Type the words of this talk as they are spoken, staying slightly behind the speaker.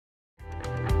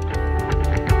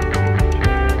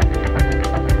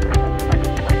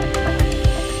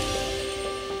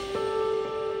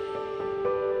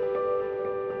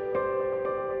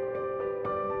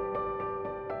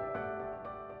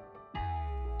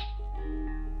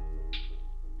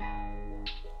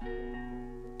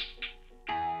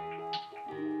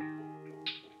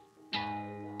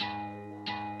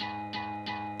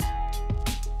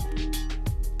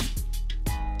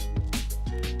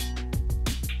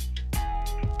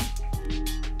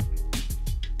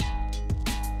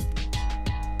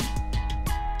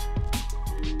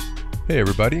Hey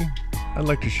everybody, I'd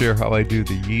like to share how I do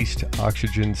the Yeast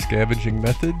Oxygen Scavenging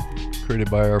Method created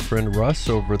by our friend Russ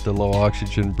over at the Low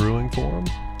Oxygen Brewing Forum.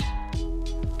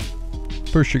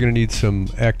 First you're going to need some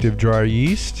active dry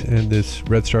yeast, and this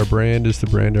Red Star brand is the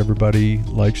brand everybody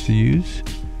likes to use.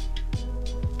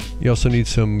 You also need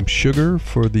some sugar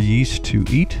for the yeast to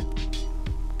eat,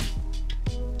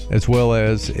 as well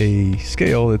as a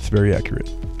scale that's very accurate.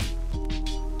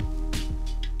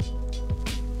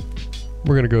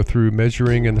 We're going to go through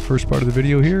measuring in the first part of the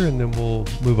video here, and then we'll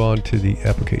move on to the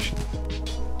application.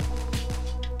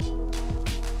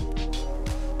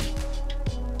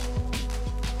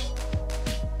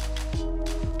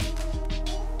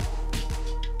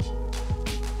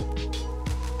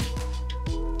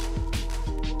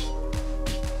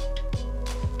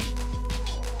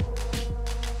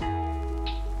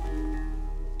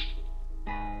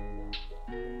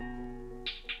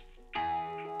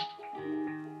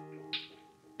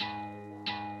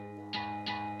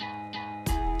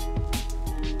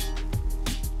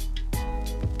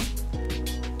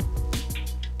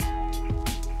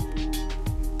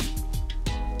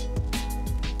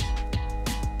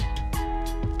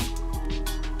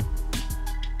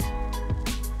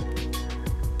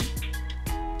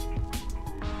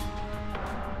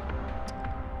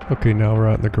 Okay, now we're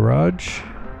out in the garage.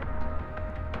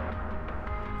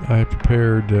 I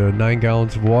prepared 9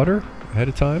 gallons of water ahead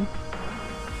of time.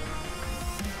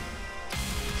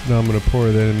 So now I'm going to pour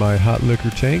that in my hot liquor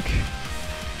tank.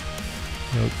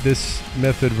 Now, this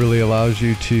method really allows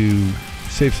you to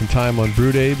save some time on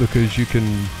brew day, because you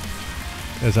can,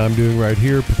 as I'm doing right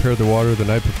here, prepare the water the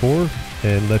night before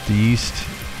and let the yeast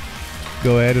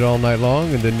go at it all night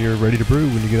long, and then you're ready to brew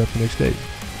when you get up the next day.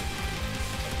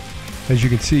 As you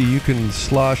can see, you can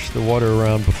slosh the water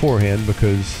around beforehand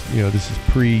because, you know, this is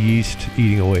pre-yeast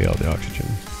eating away all the oxygen.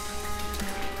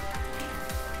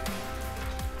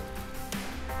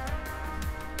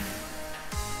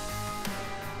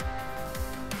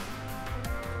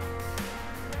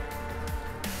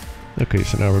 Okay,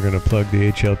 so now we're going to plug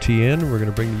the HLT in. We're going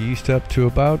to bring the yeast up to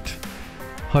about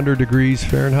 100 degrees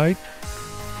Fahrenheit.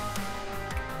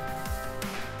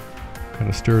 Kind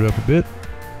of stir it up a bit.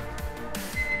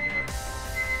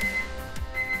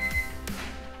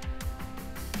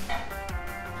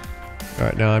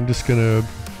 Alright, now I'm just gonna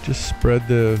spread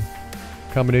the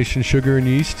combination sugar and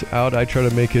yeast out. I try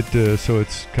to make it so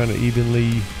it's kind of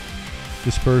evenly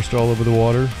dispersed all over the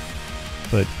water,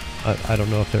 but I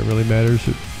don't know if that really matters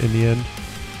in the end.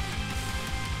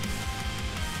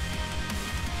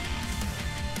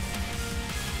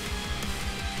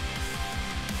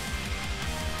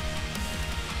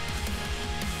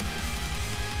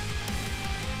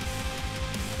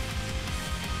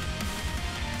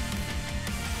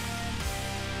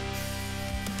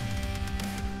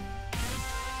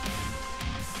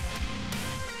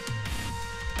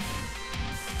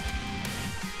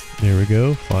 There we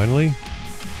go, finally.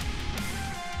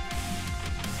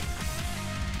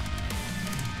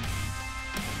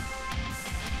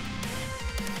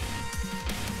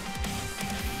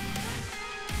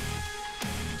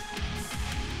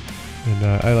 And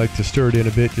I like to stir it in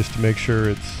a bit just to make sure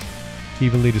it's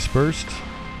evenly dispersed,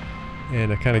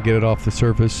 and I kind of get it off the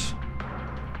surface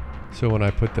so when I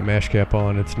put the mash cap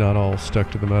on, it's not all stuck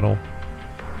to the metal.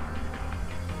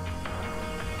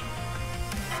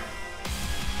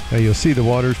 Now you'll see the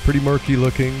water's pretty murky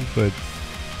looking, but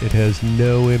it has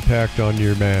no impact on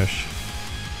your mash.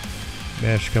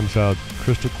 Mash comes out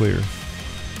crystal clear.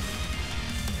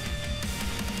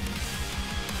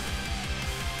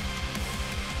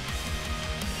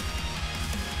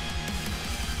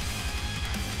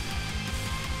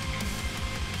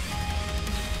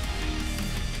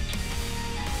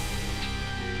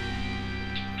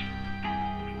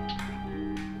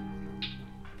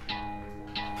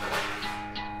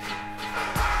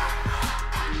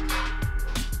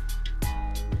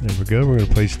 There we go. We're going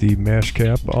to place the mash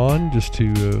cap on just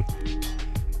to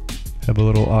have a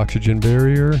little oxygen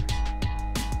barrier.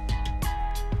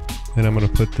 And I'm going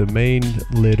to put the main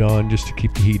lid on just to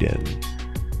keep the heat in.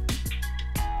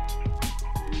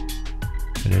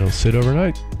 And it'll sit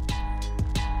overnight.